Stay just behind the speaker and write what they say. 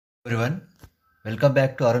Everyone, welcome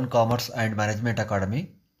back to Arun Commerce and Management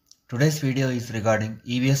Academy. Today's video is regarding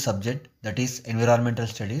EVS subject, that is Environmental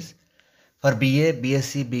Studies, for BA,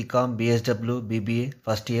 BSc, BCom, BSW, BBA,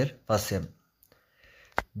 first year, first sem.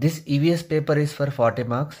 This EVS paper is for 40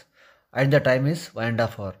 marks and the time is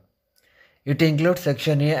 1.5 hour. It includes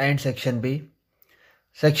section A and section B.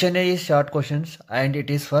 Section A is short questions and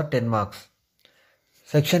it is for 10 marks.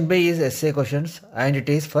 Section B is essay questions and it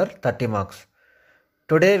is for 30 marks.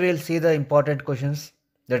 Today we will see the important questions,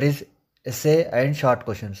 that is essay and short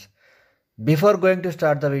questions. Before going to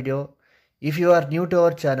start the video, if you are new to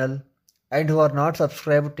our channel and who are not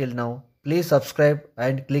subscribed till now, please subscribe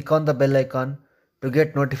and click on the bell icon to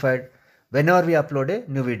get notified whenever we upload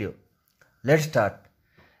a new video. Let's start.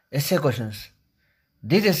 Essay questions.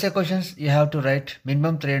 These essay questions you have to write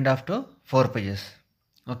minimum 3.5 to 4 pages.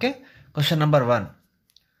 Okay. Question number 1.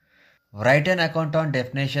 Write an account on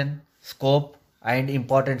definition, scope and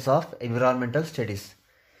importance of environmental studies.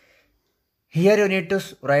 Here you need to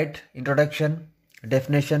write introduction,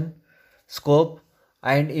 definition, scope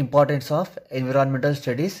and importance of environmental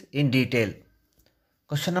studies in detail.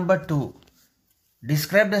 Question number 2.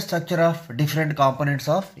 Describe the structure of different components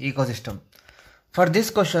of ecosystem. For this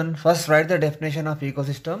question, first write the definition of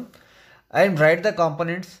ecosystem and write the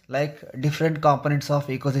components, like different components of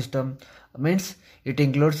ecosystem means it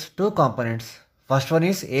includes two components. First one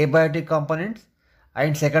is abiotic components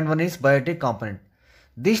and second one is biotic component.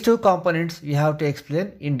 These two components we have to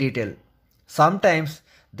explain in detail. Sometimes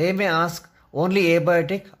they may ask only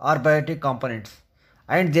abiotic or biotic components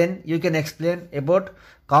and then you can explain about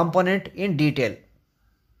component in detail.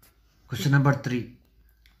 Question number 3.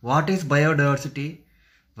 What is biodiversity?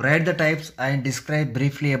 Write the types and describe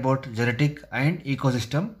briefly about genetic and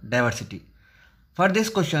ecosystem diversity. For this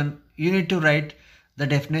question, you need to write the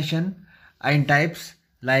definition and types,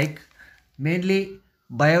 like mainly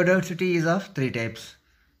biodiversity is of 3 types.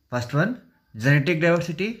 First one, genetic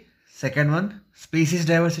diversity. Second one, species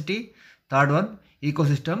diversity. Third one,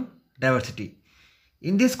 ecosystem diversity.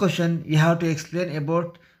 In this question, you have to explain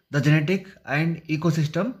about the genetic and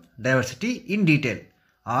ecosystem diversity in detail,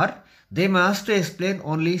 or they may ask to explain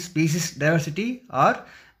only species diversity or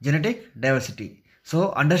genetic diversity.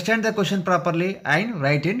 So understand the question properly and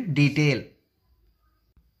write in detail.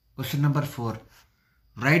 Question number 4.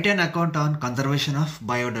 Write an account on conservation of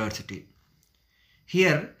biodiversity.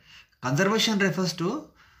 Here, conservation refers to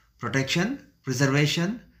protection,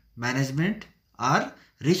 preservation, management or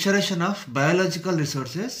restoration of biological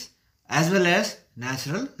resources as well as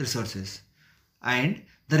natural resources. And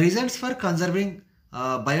the reasons for conserving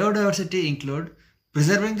biodiversity include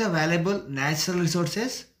preserving the valuable natural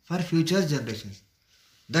resources for future generations.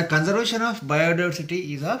 The conservation of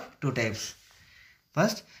biodiversity is of 2 types.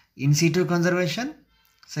 First, in situ conservation.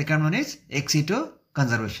 Second one is ex situ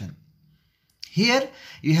conservation. Here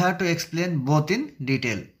you have to explain both in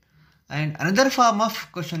detail. And another form of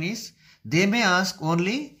question is, they may ask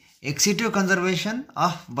only ex situ conservation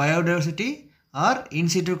of biodiversity or in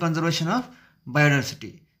situ conservation of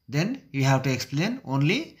biodiversity. Then you have to explain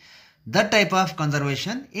only that type of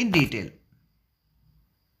conservation in detail.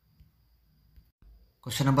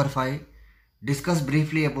 Question number 5. Discuss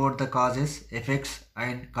briefly about the causes, effects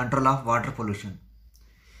and control of water pollution.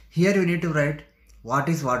 Here you need to write what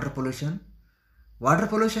is water pollution. Water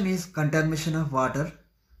pollution is contamination of water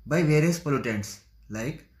by various pollutants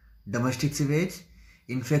like domestic sewage,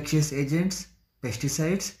 infectious agents,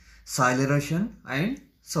 pesticides, soil erosion and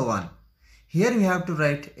so on. Here we have to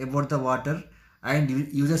write about the water and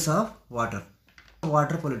uses of water.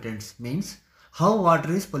 Water pollutants means how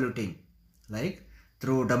water is polluting, like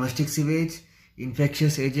through domestic sewage,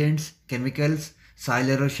 infectious agents, chemicals, soil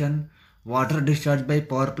erosion, water discharged by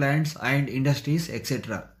power plants and industries,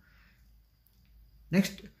 etc.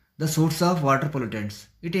 Next, the source of water pollutants.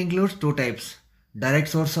 It includes 2 types: direct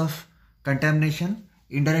source of contamination,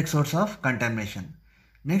 indirect source of contamination.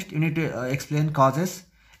 Next, you need to explain causes,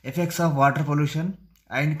 effects of water pollution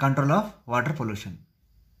and control of water pollution.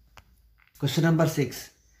 Question number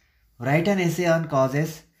 6. Write an essay on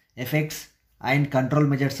causes, effects and control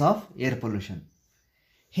measures of air pollution.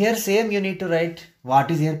 Here same you need to write what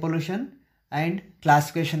is air pollution and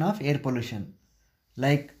classification of air pollution,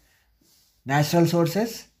 like natural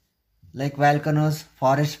sources like volcanoes,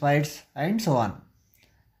 forest fires and so on.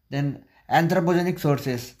 Then anthropogenic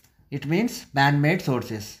sources, it means man-made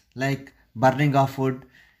sources like burning of wood,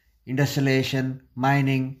 industrialization,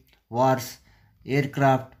 mining, wars,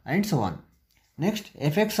 aircraft and so on. Next,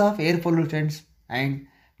 effects of air pollutants and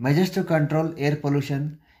measures to control air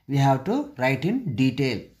pollution we have to write in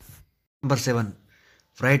detail. Number 7.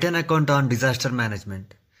 Write an account on disaster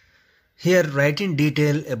management. Here write in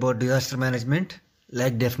detail about disaster management,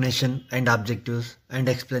 like definition and objectives, and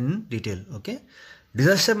explain in detail. Okay.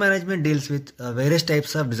 Disaster management deals with various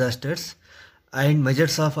types of disasters and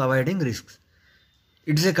measures of avoiding risks.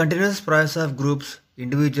 It is a continuous process of groups,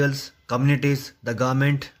 individuals, communities, the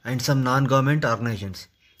government, and some non-government organizations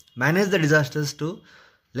manage the disasters to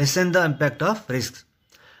lessen the impact of risks.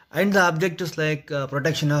 And the objectives like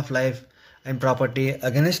protection of life and property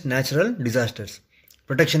against natural disasters,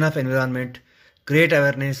 protection of environment, create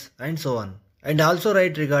awareness, and so on. And also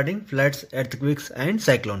write regarding floods, earthquakes, and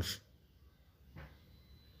cyclones.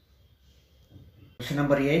 Question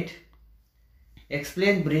number 8.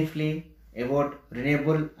 Explain briefly about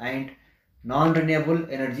renewable and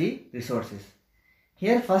non-renewable energy resources.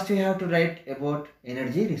 Here first we have to write about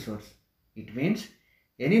energy resource. It means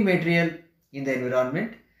any material in the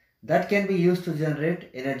environment that can be used to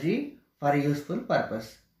generate energy for a useful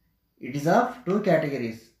purpose. It is of two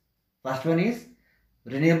categories. First one is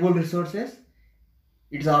renewable resources.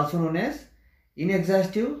 It is also known as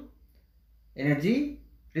inexhaustive energy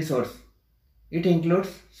resource. It includes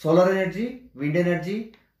solar energy, wind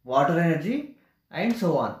energy, water energy, and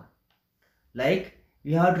so on. Like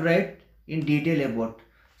we have to write in detail about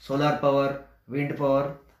solar power, wind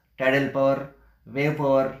power, tidal power, wave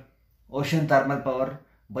power, ocean thermal power,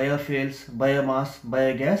 biofuels, biomass,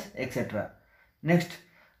 biogas, etc. Next,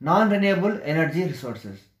 non-renewable energy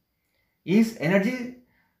resources is energy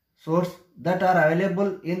source that are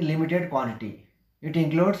available in limited quantity. It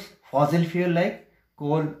includes fossil fuel like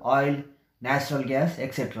coal, oil, natural gas,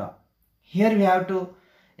 etc. Here we have to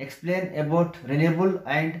explain about renewable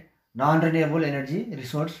and non-renewable energy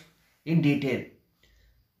resource in detail.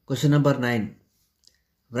 Question number 9.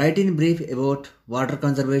 Write in brief about water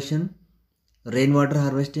conservation, rainwater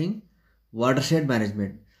harvesting, watershed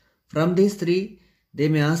management. From these three, they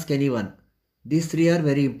may ask anyone. These three are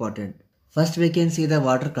very important. First, we can see the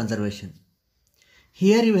water conservation.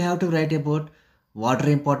 Here you have to write about water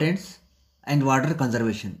importance and water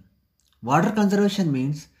conservation. Water conservation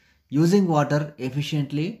means using water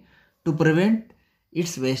efficiently to prevent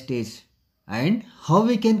its wastage and how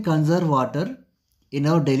we can conserve water in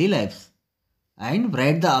our daily lives, and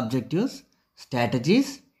write the objectives,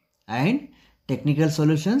 strategies, and technical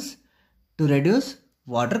solutions to reduce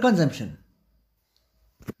water consumption.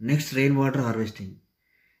 Next, rainwater harvesting.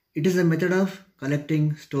 It is a method of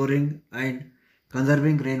collecting, storing, and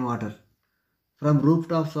conserving rainwater from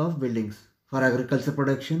rooftops of buildings for agriculture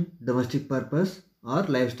production, domestic purpose, or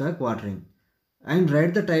livestock watering. And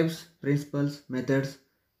write the types, principles, methods,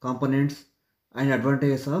 components, and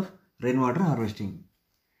advantages of rainwater harvesting.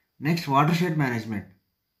 Next, watershed management.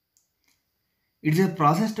 It is a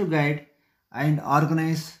process to guide and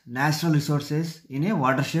organize natural resources in a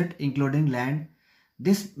watershed including land.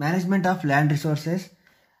 This management of land resources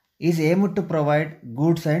is aimed to provide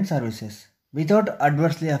goods and services without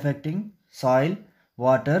adversely affecting soil,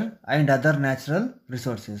 water, and other natural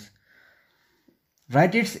resources.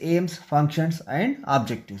 Write its aims, functions, and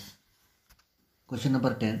objectives. Question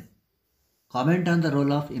number 10. Comment on the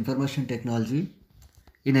role of information technology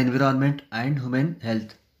in environment and human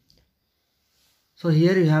health. So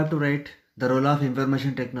here you have to write the role of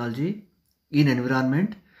information technology in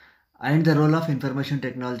environment and the role of information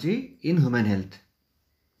technology in human health.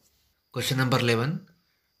 Question number 11.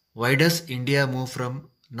 Why does India move from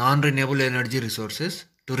non-renewable energy resources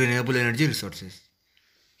to renewable energy resources?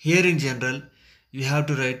 Here in general, you have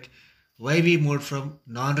to write why we moved from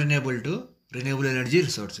non-renewable to renewable energy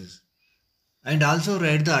resources, and also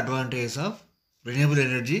write the advantages of renewable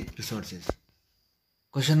energy resources.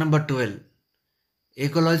 Question number 12.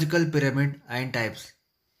 Ecological pyramid and types.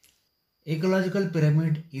 Ecological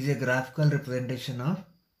pyramid is a graphical representation of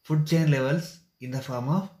food chain levels in the form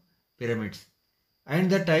of pyramids. And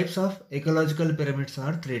the types of ecological pyramids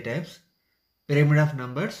are three types: pyramid of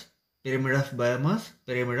numbers, pyramid of biomass,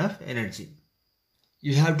 pyramid of energy.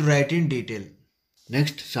 You have to write in detail.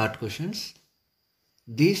 Next, short questions.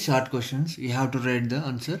 These short questions you have to write the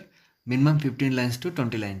answer minimum 15 lines to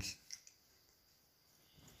 20 lines.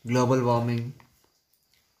 Global warming,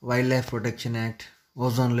 Wildlife Protection Act,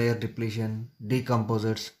 ozone layer depletion,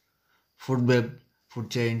 decomposers, food web, food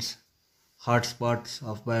chains, hotspots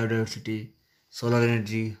of biodiversity, solar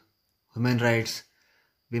energy, human rights,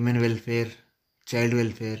 women welfare, child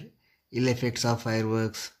welfare, ill effects of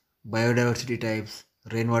fireworks, biodiversity types,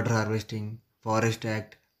 rainwater harvesting, forest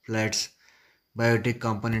act, floods, biotic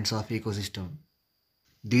components of ecosystem.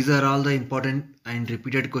 These are all the important and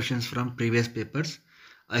repeated questions from previous papers.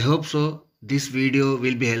 I hope so this video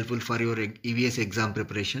will be helpful for your EVS exam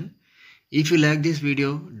preparation. If you like this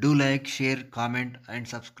video, do like, share, comment and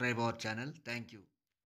subscribe our channel. Thank you.